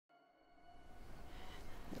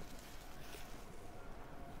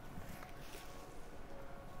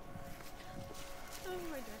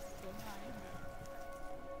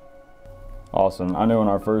Austin, I knew on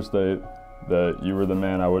our first date that you were the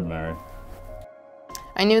man I would marry.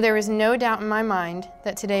 I knew there was no doubt in my mind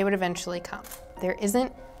that today would eventually come. There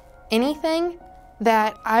isn't anything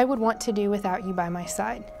that I would want to do without you by my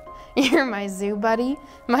side. You're my zoo buddy,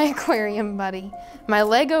 my aquarium buddy, my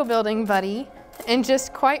Lego building buddy, and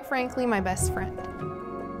just quite frankly, my best friend.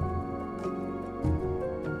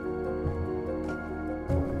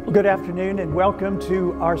 Good afternoon and welcome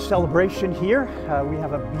to our celebration here. We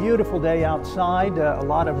have a beautiful day outside, a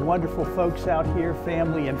lot of wonderful folks out here,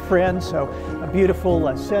 family and friends, so a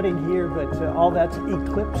beautiful setting here, but all that's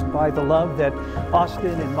eclipsed by the love that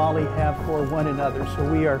Austin and Molly have for one another.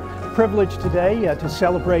 So we are privileged today to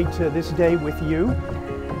celebrate this day with you.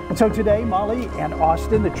 And so today, Molly and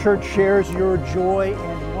Austin, the church shares your joy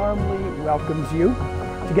and warmly welcomes you,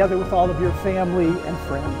 together with all of your family and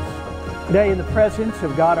friends. Today, in the presence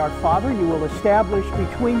of God our Father, you will establish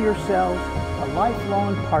between yourselves a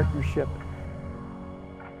lifelong partnership.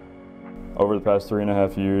 Over the past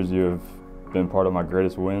 3.5 years, you have been part of my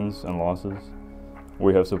greatest wins and losses.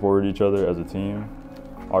 We have supported each other as a team.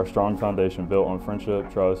 Our strong foundation built on friendship,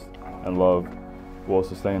 trust, and love will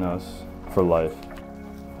sustain us for life.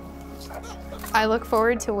 I look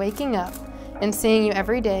forward to waking up and seeing you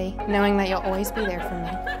every day, knowing that you'll always be there for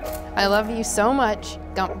me. I love you so much,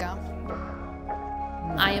 Gump Gump.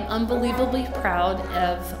 I am unbelievably proud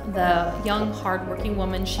of the young, hardworking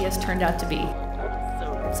woman she has turned out to be.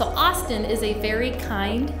 So Austin is a very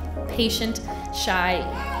kind, patient, shy,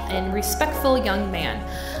 and respectful young man.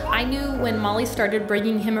 I knew when Molly started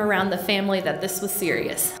bringing him around the family that this was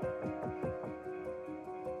serious.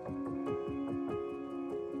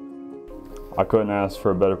 I couldn't ask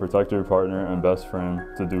for a better protector, partner, and best friend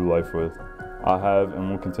to do life with. I have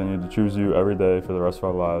and will continue to choose you every day for the rest of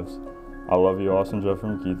our lives. I love you, Austin Jeffrey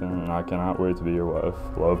McKeithen, and I cannot wait to be your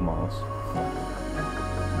wife. Love, Moss.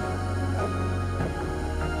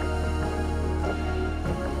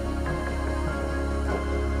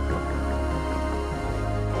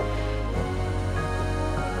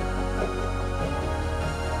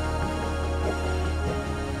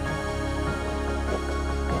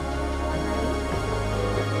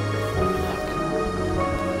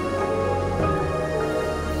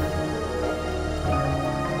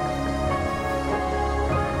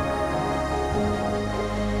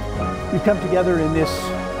 We come together in this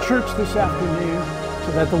church this afternoon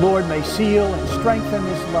so that the Lord may seal and strengthen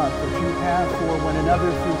this love that you have for one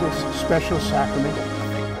another through this special sacrament.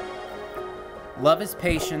 Love is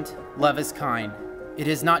patient, love is kind. It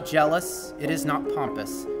is not jealous, it is not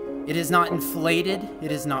pompous. It is not inflated,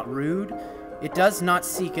 it is not rude. It does not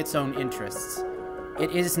seek its own interests.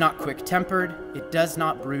 It is not quick-tempered, it does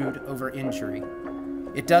not brood over injury.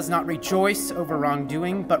 It does not rejoice over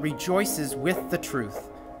wrongdoing, but rejoices with the truth.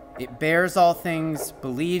 It bears all things,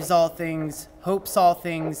 believes all things, hopes all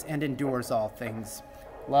things, and endures all things.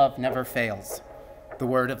 Love never fails. The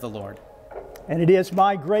word of the Lord. And it is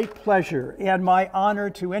my great pleasure and my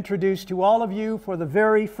honor to introduce to all of you for the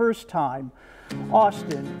very first time,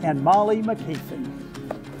 Austin and Molly McKeithen.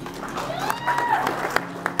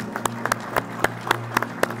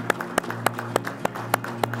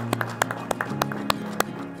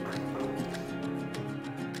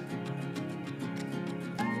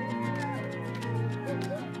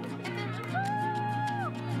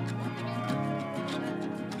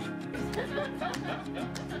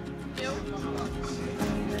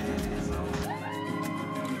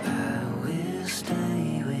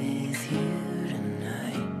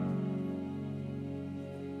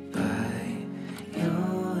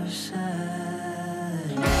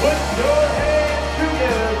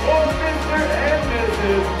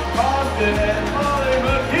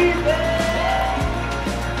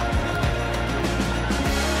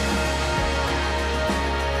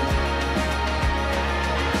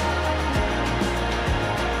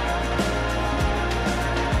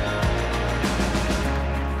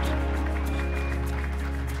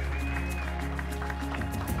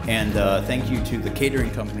 And thank you to the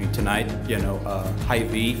catering company tonight,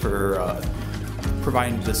 Hy-Vee, for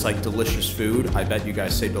providing this delicious food. I bet you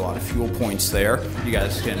guys saved a lot of fuel points there. You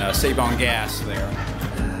guys can save on gas there.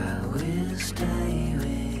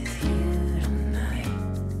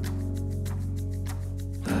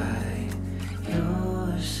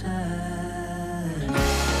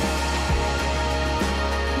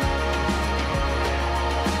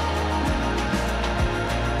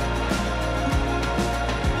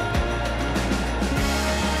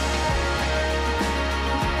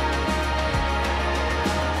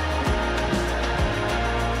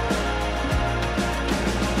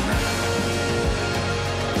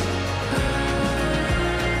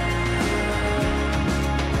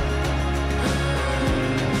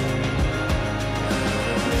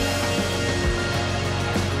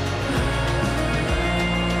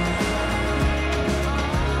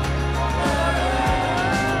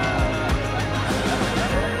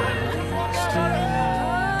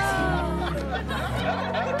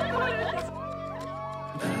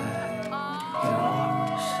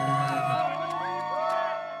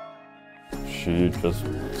 she just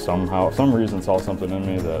somehow, some reason saw something in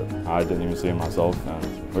me that I didn't even see in myself,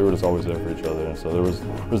 and we were just always there for each other. And so there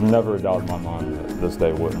was never a doubt in my mind that this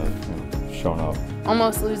day wouldn't have shown up.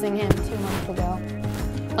 Almost losing him 2 months ago.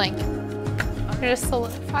 Like, just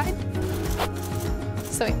solidified.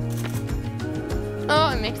 So, oh,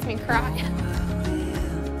 it makes me cry.